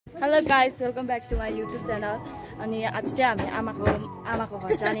Hello guys, welcome back to my YouTube channel. अनि आज चाहिँ हामी आमाको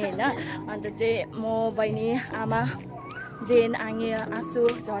घर जाने हैन। अन्त चाहिँ म बहिनी आमा जेन आङे आसु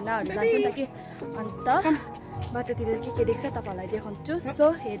झर्नाहरु जान्छ नि त कि। अन्त बाटोतिर के देख्छ तपाईहरुलाई देखाउँछु। सो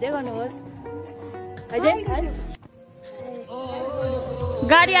हेर्दै गर्नुहोस्। हैजे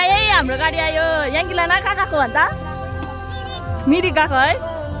गाडी आयो है, हाम्रो गाडी आयो। याङ्किलाना काकाको भन्छ मिरिक गएको है।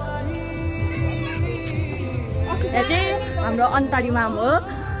 यहाँ चाहिँ हाम्रो अन्तारी माम हो।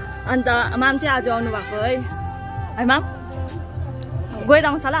 अन्त माम चाहिँ आज आउनु भएको है। है माम गएर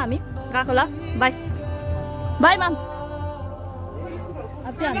आउँछ ल हामी गएको ल। बाई बाई माम।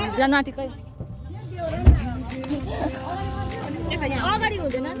 अब चाहिँ हामी जनवाटीकै अगाडि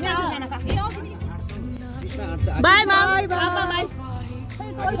हुँदैन बाई माम। बाई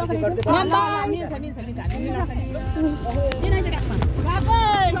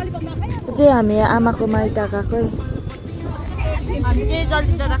चाहिँ हामी आमाको माइत गएको है। हामी चाहिँ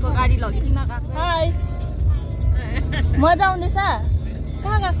जल्दी दादाको गाडी लगिकन गएको। हाई मजा आउँदैछ।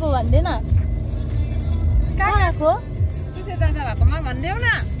 कहाँ गएको भन्दैन। कहाँ गएको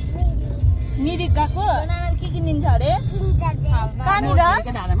मिरिक गएको। के किनिन्छ अरे कहाँनिर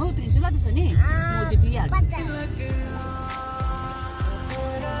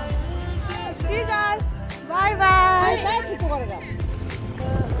बाई बाई।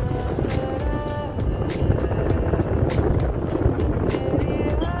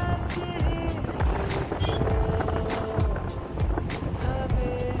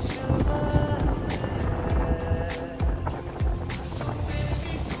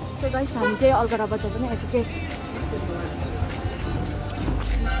 गाइस हामी चाहिँ अलगढा बजार पनि आइपुगे।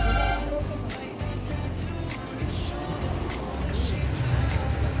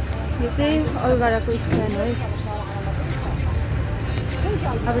 यो चाहिँ अलगढाको स्ट्यान्ड है।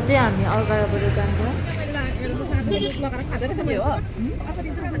 अब चाहिँ हामी अलगढाबाट जान्छ।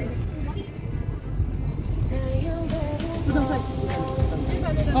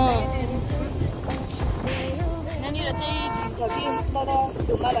 यहाँनिर चाहिँ झिल छ कि तर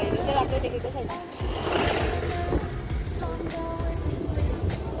धुम्मा भएर चाहिँ राम्रै देखेको छैन।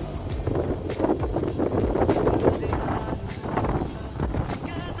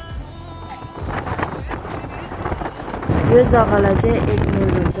 यो जग्गालाई चाहिँ 1 मिल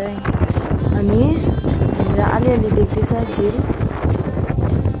भन्छ है। अनि यहाँनिर अलिअलि देख्दैछ झिल।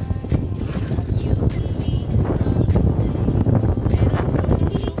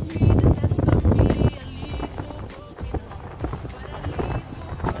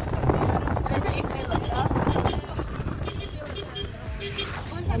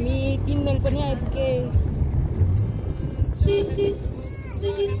 हामी 3 मिल पनि आइपुगे।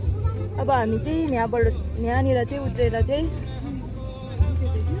 अब हामी चाहिँ यहाँनिर चाहिँ उत्रेर चाहिँ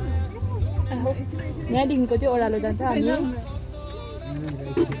यहाँदेखिको चाहिँ ओह्रालो जान्छ हामी।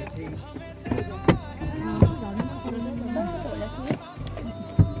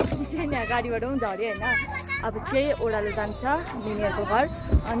 यहाँ गाडीबाट पनि झऱ्यो होइन। अब चाहिँ ओह्रालो जान्छ निनीहरूको घर।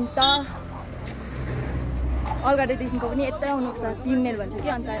 अन्त अलगढादेखिको पनि यतै आउनुपर्छ। 3 मिल भन्छ कि।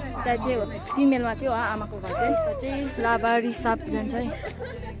 अन्त त्यहाँ चाहिँ हो 3 मिलमा चाहिँ हो आमाको घर चाहिँ। त्यहाँ चाहिँ लाभा रिसाप जान्छ है।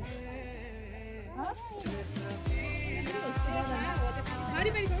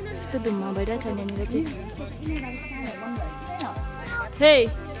 यस्तो धुम्मा भइरहेछ यहाँनिर चाहिँ। हे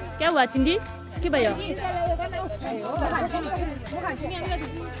क्या हुआ चिन्डी के भयो।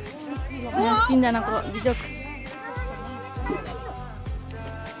 3 जनाको बिजोक।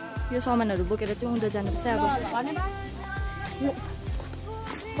 यो सामानहरू बोकेर चाहिँ उँधो जानुपर्छ।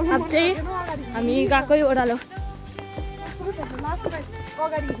 अब चाहिँ हामी गएकै ओह्रालो।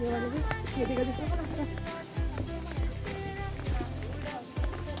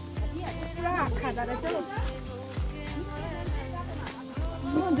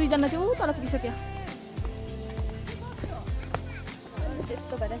 दुईजना चाहिँ ऊ तल पुगिसक्यो।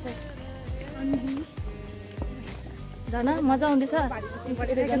 त्यस्तो भइरहेछ। जान मजा आउँदैछ।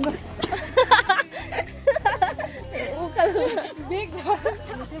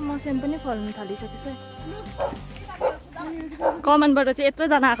 मौसम पनि फल्नु थालिसकेछ। कमानबाट चाहिँ यत्रो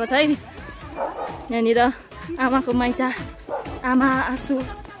जना आएको छ है। यहाँनिर आमाको माइत आमा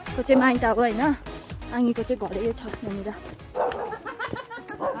आसुको चाहिँ माइत हो होइन। आङीको चाहिँ घरै छ यहाँनिर।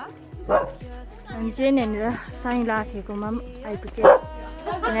 हामी चाहिँ यहाँनिर साई लाखेकोमा पनि आइपुग्यो।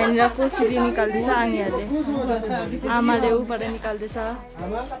 यहाँनिर कोसेली निकाल्दैछ आङीहरूले। आमाले ऊबाट निकाल्दैछ।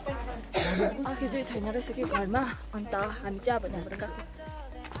 आँखी चाहिँ छैन रहेछ कि घरमा। अन्त हामी चाहिँ अब यहाँबाट गएको।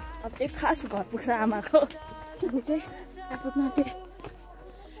 अब चाहिँ खास घर पुग्छ आमाको। हामी चाहिँ आइपुग्न आँट्यो।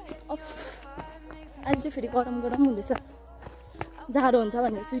 अहिले चाहिँ फेरि गरम हुँदैछ। जाडो हुन्छ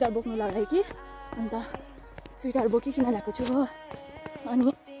भनेर स्वेटर बोक्नु लगायो कि। अन्त स्वेटर बोकिकन ल्याएको छु हो।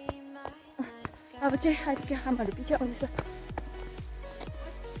 अनि अब चाहिँ आइपुग्यो आमाहरू पछि आउँदैछ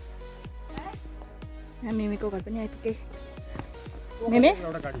यहाँ मेमेको घर पनि आइपुगे मेमे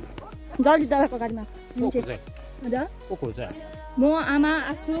जल्दी दादाको गाडीमा हजुर म आमा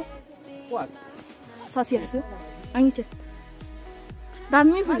आसु शशी आसु अनि चाहिँ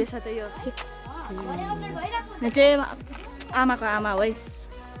दामी फुलेछ त यो चाहिँ आमाको आमा हो है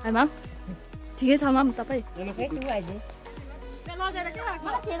आमा ठिकै छ माम तपाईँ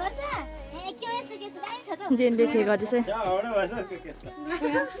जेनले छे गर्दैछ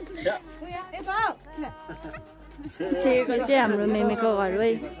छेको चाहिँ हाम्रो मेमेको घर हो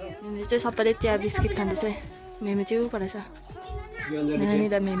है मेमे चाहिँ सबैले चिया बिस्किट खाँदैछ मेमे चाहिँ ऊ परेछ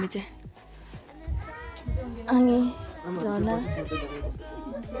नानीलाई मेमे चाहिँ अनि झर्ना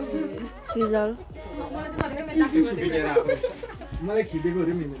सिजल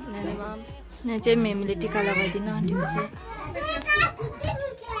यहाँ चाहिँ मेमीले टिका लगाइदिन आन्टीको चाहिँ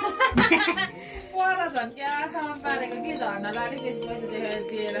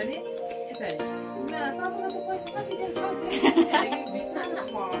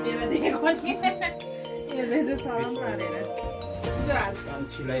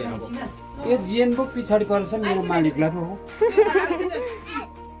यो जिएन पो पछाडि पर्छ मेरो मालिकलाई पो हो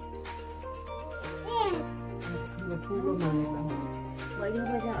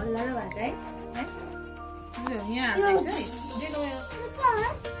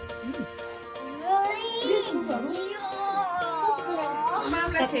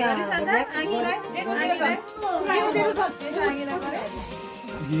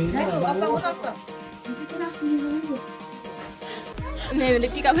मेमीले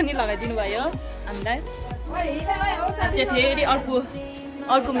टिका पनि लगाइदिनु भयो हामीलाई चाहिँ फेरि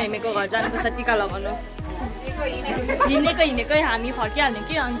अर्को मेमेको घर जानुपर्छ टिका लगाउनु हिँडेकै हामी फर्किहाल्ने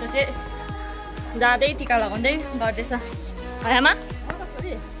कि अन्त चाहिँ जाँदै टिका लगाउँदै गर्दैछ है आमा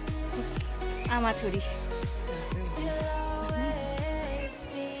आमा छोरी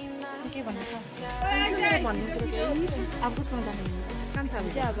के भन्नु छ अब कसमा जाने कान्छाहरू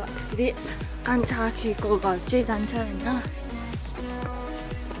चाहिँ अब फेरि कान्छा आखीको घर चाहिँ जान्छ होइन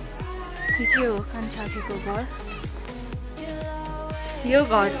यो चाहिँ हो कान्छा आखीको घर यो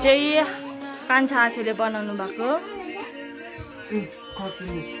घर चाहिँ कान्छा आखीले बनाउनु भएको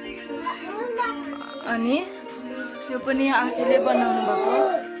अनि यो पनि आखीले बनाउनु भएको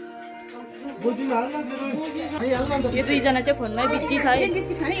यो दुईजना चाहिँ फोनमै बिजी छ है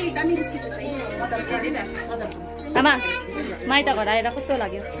आमा माइत घर आएर कस्तो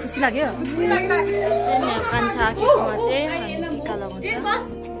लाग्यो खुसी लाग्यो कान्छा आखीकोमा चाहिँ हामी टिका लगाउँछ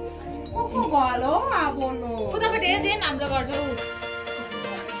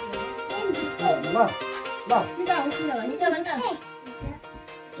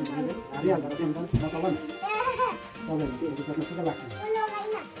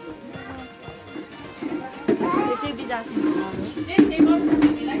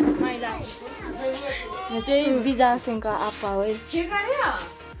बिजा सिंहको आप्पा हो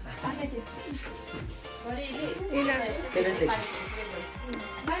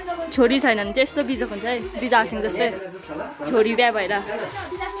छोरी छैन भने चाहिँ यस्तो बिजोक हुन्छ है बिजा सिंह जस्तै छोरी बिहा भएर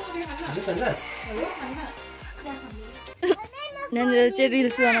यहाँनिर चाहिँ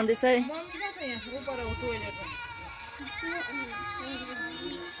रिल्स बनाउँदैछ है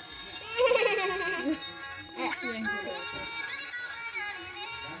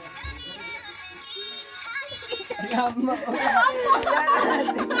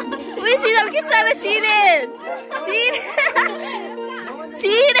Uy, Sidal que sabe Siren.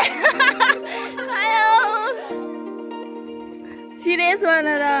 Siren. Ayo. Serious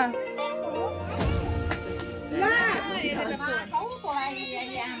one ra.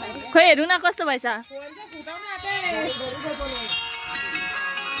 Khoi हेर्नु न कस्तो भएछ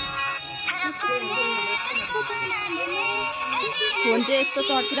फोन चाहिँ यस्तो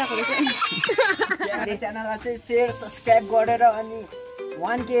चर्किरहेको रहेछ च्यानललाई चाहिँ शेयर सब्स्क्राइब गरेर अनि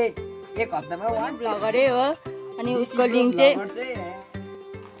 1K एक हप्तामा 1 ब्लगरै हो अनि उसको लिंक चाहिँ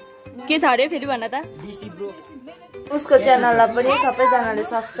के छ अरे फेरि भन्न त डीसी ब्रो उसको च्यानललाई पनि सबैजनाले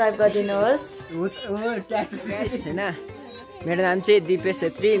सब्स्क्राइब गरिदिनुहोस् हैन मेरो नाम चाहिँ दिपेश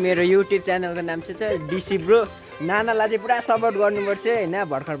छेत्री मेरो युट्युब च्यानलको नाम चाहिँ डीसी ब्रो नानालाई चाहिँ पुरा सपोर्ट गर्नुपर्छ हैन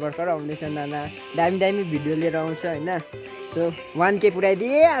भर्खर आउँदैछ नाना दामी भिडियो लिएर आउँछ हैन सो 1K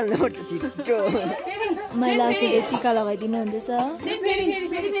पुराइदिए हाल्नुपर्छ छिटो मैला आफूले टिका लगाइदिनु हुँदैछ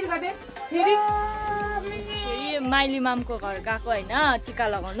फेरि माइली मामको घर गएको हैन टिका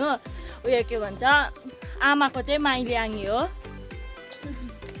लगाउनु उयो के भन्छ आमाको चाहिँ माइली आङी हो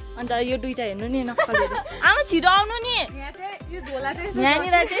अन्त यो दुईटा हेर्नु नि नक्कलीहरू आमा छिटो आउनु नि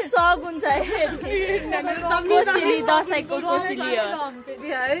यहाँनिर चाहिँ सग हुन्छ कोसेली दसैँको कोसेली हो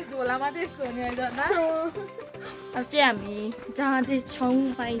अब चाहिँ हामी जाँदैछौँ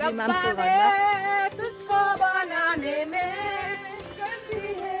माइली मामको घरमा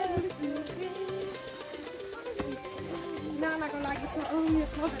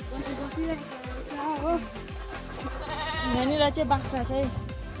यहाँनिर चाहिँ बाख्रा छ है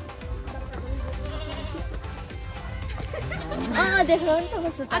देख्नु नि त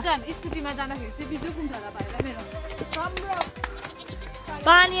कस्तो आज हामी स्कुटीमा जाँदाखेरि चाहिँ बिजो कुन जग्गा पाएर मेरो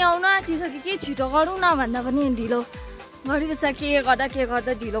पानी आउन आँटिसक्यो के छिटो गरौँ न भन्दा पनि ढिलो गरेपछि के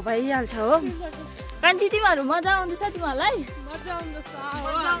गर्दा ढिलो भइहाल्छ हो कान्छी तिमीहरू मजा आउँदैछ तिमीहरूलाई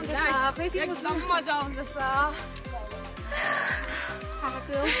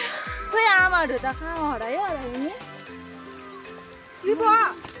खोइ आमाहरू त कहाँ हरायो नि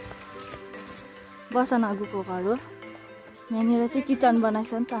बसन आगोको घर हो यहाँनिर चाहिँ किचन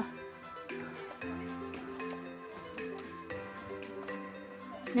बनाएछ नि त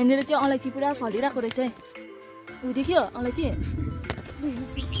यहाँनिर चाहिँ अलैँची पुरा फलिरहेको रहेछ है ऊ देख्यो अलैँची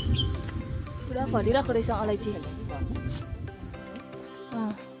पुरा फलिरहेको रहेछ अलैँची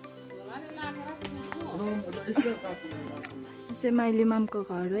चाहिँ माइली मामको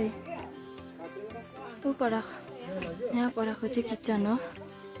घर है ऊ पर यहाँ परको चाहिँ किचन हो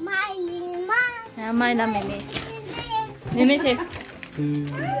यहाँ माइला मेमे मेमे चाहिँ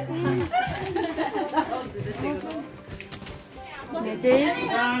यहाँ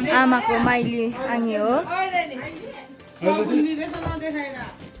चाहिँ आमाको माइली आङ्गी हो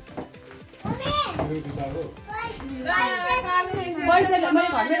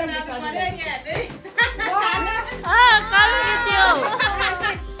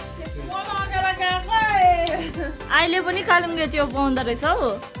अहिले पनि कालुङ्गे च्याउ पाउँदो रहेछ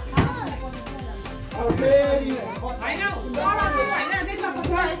हौ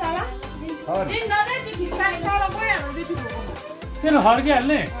किन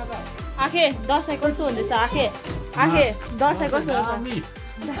हर्किहाल्ने आखे दसैँ कस्तो हुँदैछ आखे दसैँ कस्तो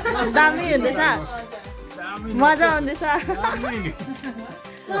हुन्छ दामी हुँदैछ मजा आउँदैछ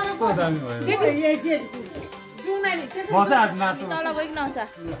तल गइकन आउँछ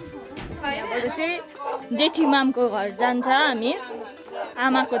चाहिँ जेठी मामको घर जान्छ हामी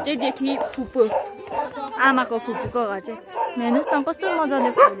आमाको चाहिँ जेठी फुपू आमाको फुपूको घर चाहिँ हेर्नुहोस् न कस्तो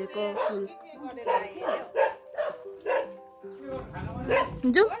मजाले फुलेको फुल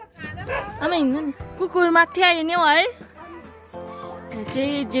जाऊ आमा हिँड्नु नि कुकुर माथि आयो नि है यहाँ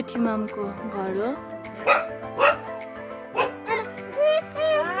चाहिँ जेठी मामको घर हो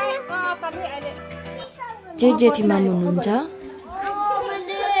चाहिँ जेठी माम हुनुहुन्छ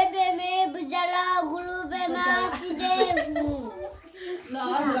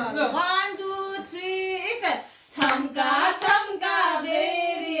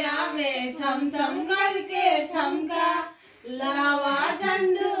लावा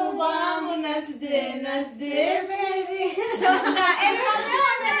झंडू बाम नस दे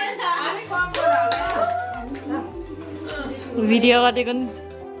भिडियो गरेको नि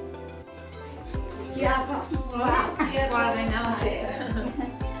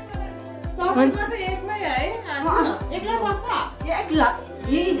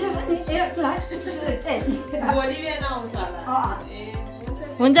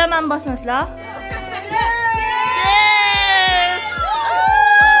हुन्छ माम बस्नुहोस् ल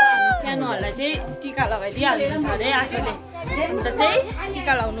सानोहरूलाई चाहिँ टिका लगाइदिइहाल्नुहुन्छ अरे आफूले अन्त चाहिँ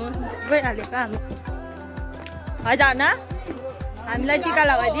टिका लगाउनु गइहालेको हामी हजुर न हामीलाई टिका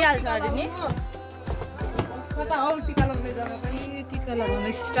लगाइदिइहाल्छ अरे नि टिका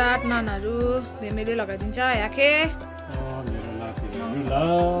लगाउनु स्टार्ट नानाहरू मेमेले लगाइदिन्छ याखे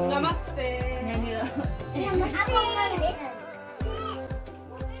नमस्ते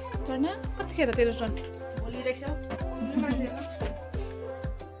कतिखेर तेरो टर्न भोलि रहेछ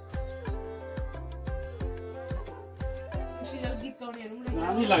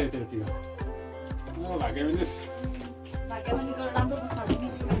दामी लाग्यो त्यो टिका भाग्यो भने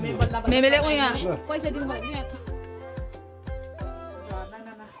मेमेले यहाँ पैसा दिनु भयो नि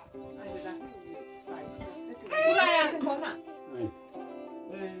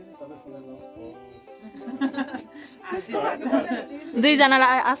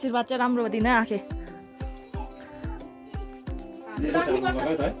दुईजनालाई आशीर्वाद चाहिँ राम्रो दिन आखे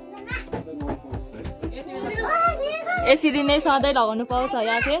यसरी नै सधैँ लगाउनु पाउँछ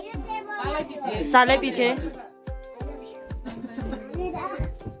आखे सालै पछि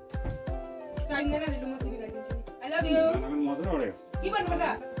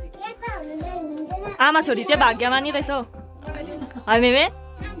आमा छोरी चाहिँ भाग्यमानी रहेछ हौ है मेमे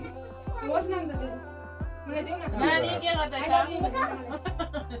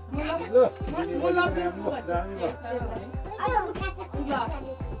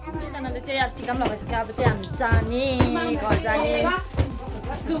सबैजनाले चाहिँ अब टिका पनि लगाइसक्यो अब चाहिँ हामी जाने घर जाने अब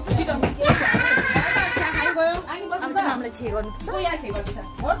चाहिँ हामीलाई छे गर्नुपर्छ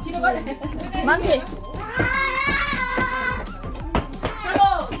मान्छे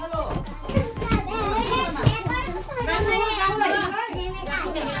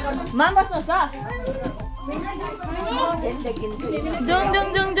मान बस्नुहोस् ल जुङ जुङ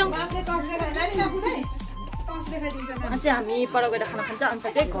जुङ जुङ चाहिँ हामी पर गएर खाना खान्छ अन्त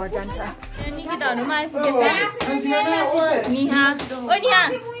चाहिँ घर जान्छ निकिताहरूमा आइपुगेछ निहा ओ निहा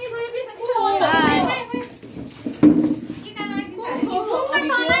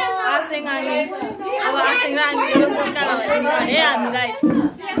आसेङ आयो अब आसेङ र हामी पोटा लगाइदिन्छ अरे हामीलाई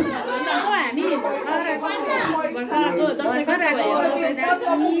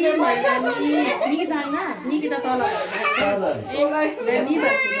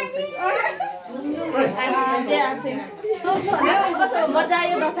मजा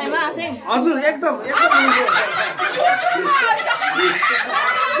आयो दसैँमा आसेङ हजुर एकदम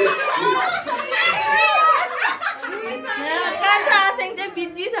कान्छा आसेङ चाहिँ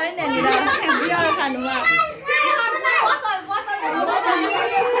बिजी छ नि बियर खानुमा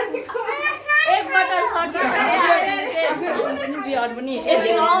एक बटर बियर पनि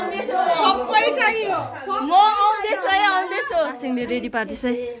एकछिन आउँदैछु म आउँदैछु आसेङले रेडी पार्दैछ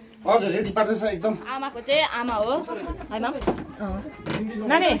हजुर रेडी पार्दैछ एकदम आमाको चाहिँ आमा हो है माम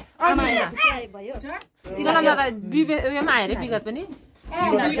नानी आमा भयो चल दादा उयोमा आयो रे विगत पनि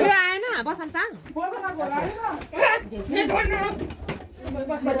भिडियो आएन बसन्चाङ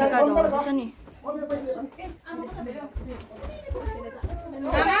टिका झर्दैछ नि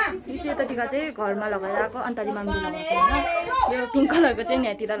यो सेतो टिका चाहिँ घरमा लगाएर आएको अन्तरी मामले लगाएको होइन यो पिङ्क कलरको चाहिँ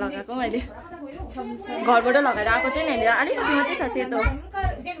यहाँतिर लगाएको मैले घरबाट लगाएर आएको चाहिँ यहाँनिर अलिकति मात्रै छ सेतो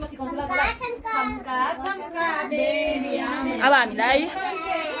अब हामीलाई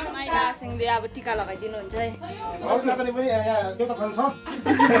आसेङले अब टिका लगाइदिनुहुन्छ है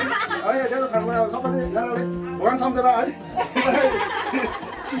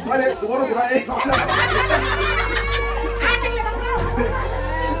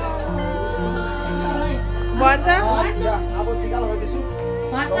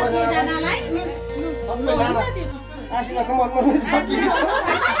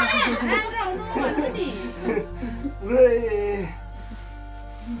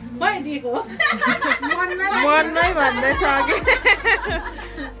मनमै भन्दै सके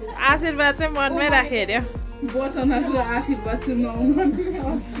आशीर्वाद चाहिँ मनमै राखे अरे बसनको आशीर्वाद सुनाउनु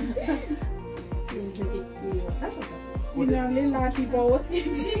उनीहरूले लाठी पाओस्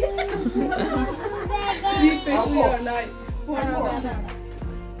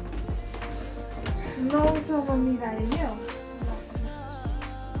नौसम्म मिलायो नि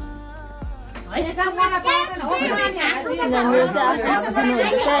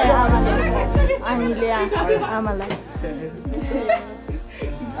हामीले आमालाई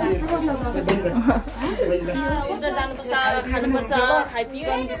उता जानुपर्छ खानुपर्छ खाइपी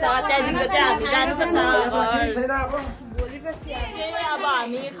गर्नुपर्छ त्यहाँदेखिको चाहिँ हामी जानुपर्छ अब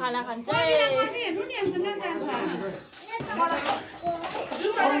हामी खाना खान्छ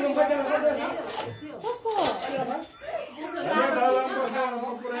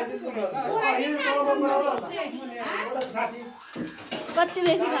कति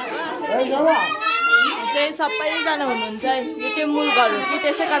बेसी चाहिँ सबैजना हुनुहुन्छ है यो चाहिँ मूल घर हो कि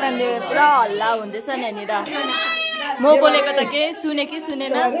त्यसै कारणले पुरा हल्ला हुँदैछ यहाँनिर म बोलेको त केही सुने कि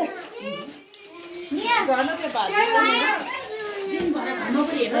सुनेन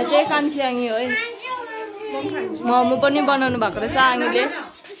चाहिँ कान्छी आङी हो है मोमो पनि बनाउनु भएको रहेछ आङीले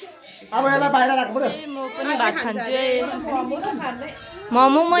अब यसलाई बाहिर राख्नु पर्यो म पनि भात खान्छु है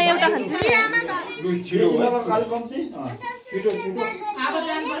मोमो म एउटा खान्छु कि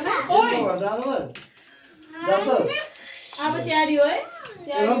अब तयारी हो है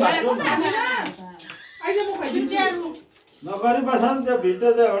नगरी बस्छ नि त्यो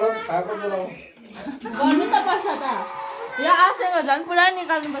भिडियो चाहिँ एउटा खाएको बेलामा गर्नु त पर्छ त यो आसेको झन् पुरा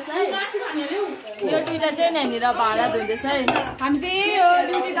निकाल्नुपर्छ है यो दुइटा चाहिँ यहाँनिर भाडा धुँदैछ है हामी चाहिँ यो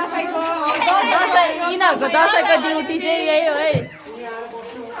ड्युटी दसैँको दसैँ यिनीहरूको दसैँको ड्युटी चाहिँ यही हो है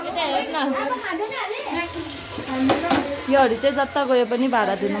योहरू चाहिँ जता गयो पनि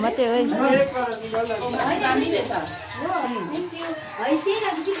भाडा धुनु मात्रै हो है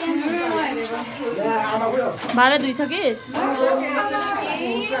भाडा धुइसकिस्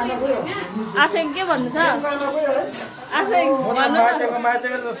आसेङ के भन्नु छ आसेङ भन्नु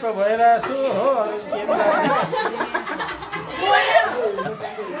जस्तो भइरहेछु हो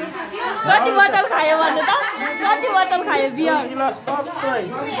कति बोतल खायो भन्नु त कति बोतल खायो बियर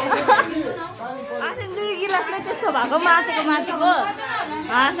आसिङ 2 गिलासले त्यस्तो भएको माथिको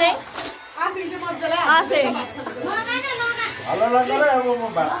आसिङ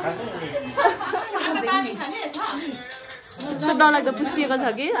डरलाग्दो पुष्टिएको छ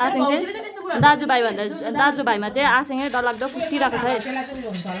कि आसिङ चाहिँ दाजुभाइमा चाहिँ आसिङै डरलाग्दो पुष्टिरहेको छ है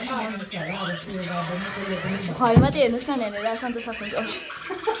खैमा चाहिँ हेर्नुहोस् न हेरेर सन्तोष आसिङ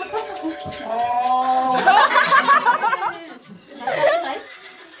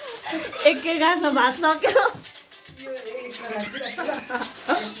एकै गाँसमा भात सक्यो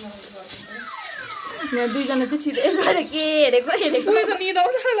यहाँ दुईजना चाहिँ सिधै यसरी के हेरेको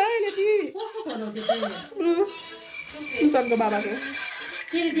सुसनको बाबाको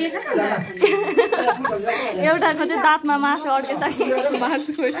एउटाको चाहिँ दाँतमा मासु अड्केछ कि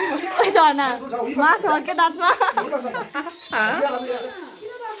मासु अड्के दाँतमा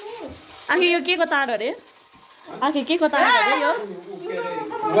आखिर यो के को तार अरे आखिर के को तार अरे यो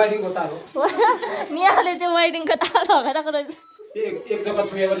नियाले चाहिँ वाइरिङको तार लगाइरहेको रहेछ एक जग्गा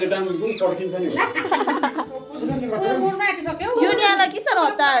छोएर डाङ्गु पनि पर्खिन्छ नि यो नियालाई के साह्रो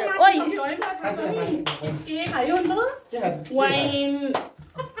हतार ओइ के खायो नि त वाइन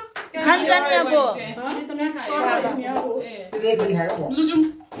खान्छ नि अब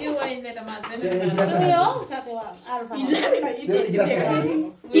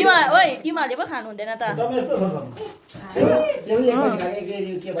तिमीहरूले पो खानु हुँदैन त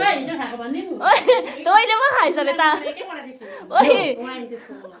तैँले पो खाइस अरे त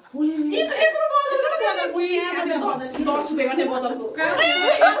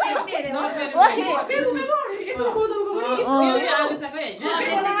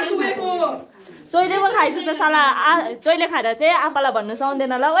तैँले पो खाइस त साला तैँले खाएर चाहिँ आपालाई भन्नु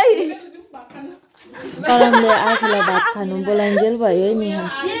सुहाउँदैन ल है करमले आफूलाई भात खानु बोलाइन्जेल भयो नि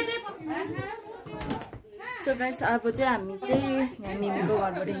सो गाइस अब चाहिँ हामी चाहिँ यहाँ मिमीको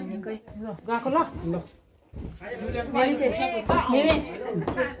घरबाट हिँडेकै गएको ल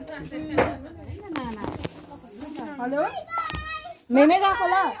मेमे गएको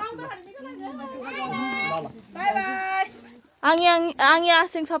ल आङी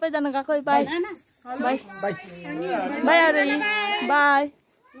आसिङ सबैजना गएको बाई बाई बाई अरे बाई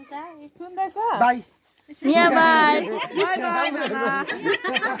मिया बाई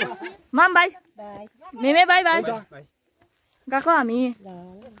माम बाई मेमे बाई बाई गएको हामी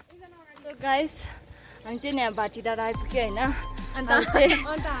गाइस हामी चाहिँ यहाँ भाटीडाँडा आइपुग्यो होइन हामी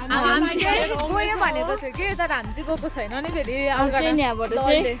चाहिँ गयो भनेको थियो कि तर हामी चाहिँ गएको छैन नि फेरि यहाँबाट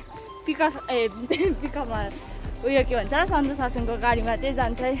चाहिँ पिकअपमा उयो के भन्छ सन्तोष आसिङको गाडीमा चाहिँ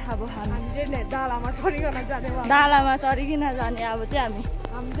जान्छ है अब हामी डालामा चढिकन डालामा चढिकन जाने अब चाहिँ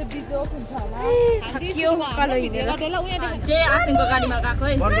हामी चाहिँ बिजोक हुन्छ होला थाकियो उकालो हिँडेर चाहिँ आसिङको गाडीमा गएको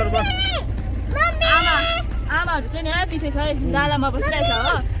है आमाहरू चाहिँ यहाँ पछि छ है डालामा बसिरहेछ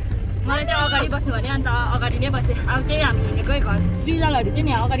हो मलाई चाहिँ अगाडि बस्नु भने अन्त अगाडि नै बसेँ अब चाहिँ हामी हिँडेकै घर सृजलहरू चाहिँ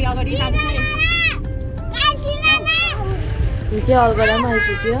यहाँ अगाडि जान्छ है यो चाहिँ अलगढामा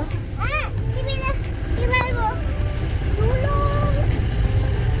आइपुग्यो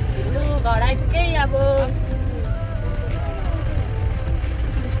घर आइपुग्यो अब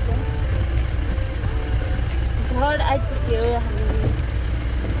घर आइपुग्यो हामी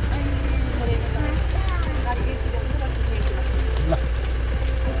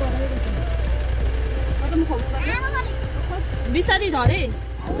बिस्तारै झरे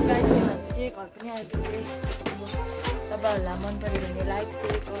चाहिँ घर पनि आइपुग्यो तपाईँहरूलाई मन पऱ्यो भने लाइक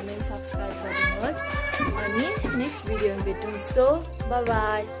सेयर कमेन्ट सब्सक्राइब गरिदिनुहोस् अनि नेक्स्ट भिडियोमा भेटौँ सो बाई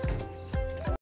बाई